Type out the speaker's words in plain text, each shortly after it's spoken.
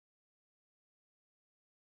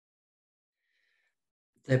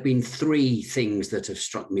There have been three things that have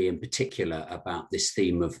struck me in particular about this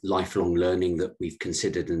theme of lifelong learning that we've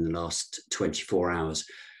considered in the last 24 hours.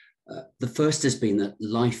 The first has been that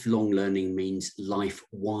lifelong learning means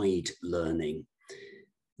life-wide learning.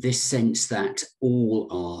 This sense that all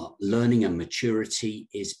our learning and maturity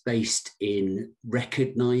is based in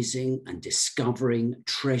recognizing and discovering,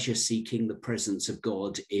 treasure seeking the presence of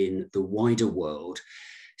God in the wider world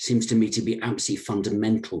seems to me to be absolutely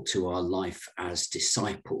fundamental to our life as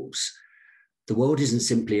disciples. The world isn't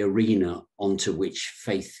simply an arena onto which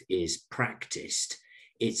faith is practiced.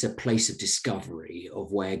 It's a place of discovery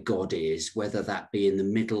of where God is, whether that be in the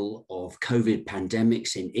middle of COVID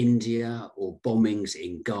pandemics in India or bombings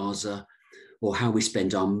in Gaza, or how we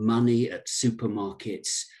spend our money at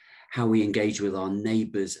supermarkets, how we engage with our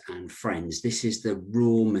neighbors and friends. This is the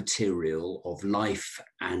raw material of life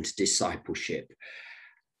and discipleship.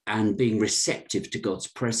 And being receptive to God's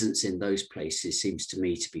presence in those places seems to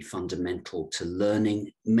me to be fundamental to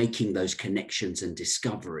learning. Making those connections and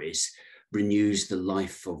discoveries renews the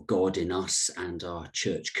life of God in us and our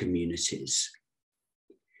church communities.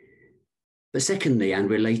 But secondly, and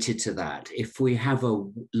related to that, if we have a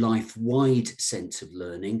life-wide sense of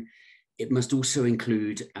learning, it must also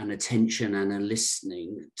include an attention and a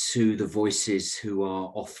listening to the voices who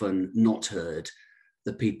are often not heard,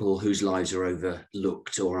 the people whose lives are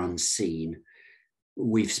overlooked or unseen.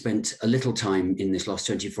 We've spent a little time in this last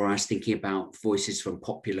 24 hours thinking about voices from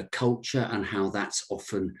popular culture and how that's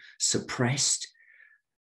often suppressed.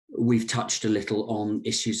 We've touched a little on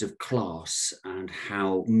issues of class and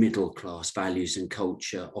how middle class values and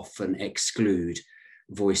culture often exclude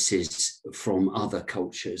voices from other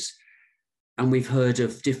cultures. And we've heard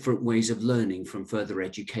of different ways of learning from further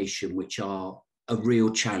education, which are a real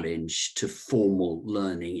challenge to formal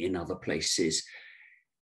learning in other places.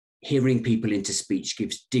 Hearing people into speech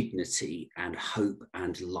gives dignity and hope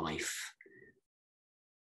and life.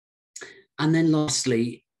 And then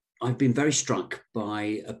lastly, I've been very struck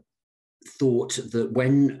by a thought that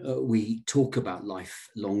when we talk about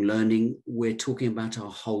lifelong learning, we're talking about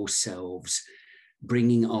our whole selves,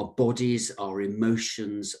 bringing our bodies, our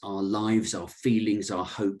emotions, our lives, our feelings, our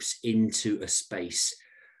hopes into a space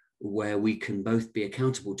where we can both be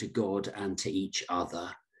accountable to God and to each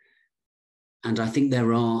other. And I think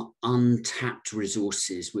there are untapped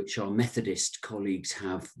resources which our Methodist colleagues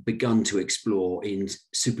have begun to explore in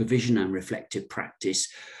supervision and reflective practice,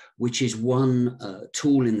 which is one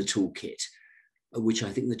tool in the toolkit, which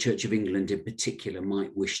I think the Church of England in particular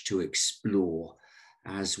might wish to explore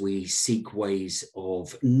as we seek ways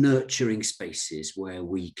of nurturing spaces where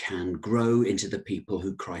we can grow into the people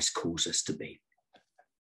who Christ calls us to be.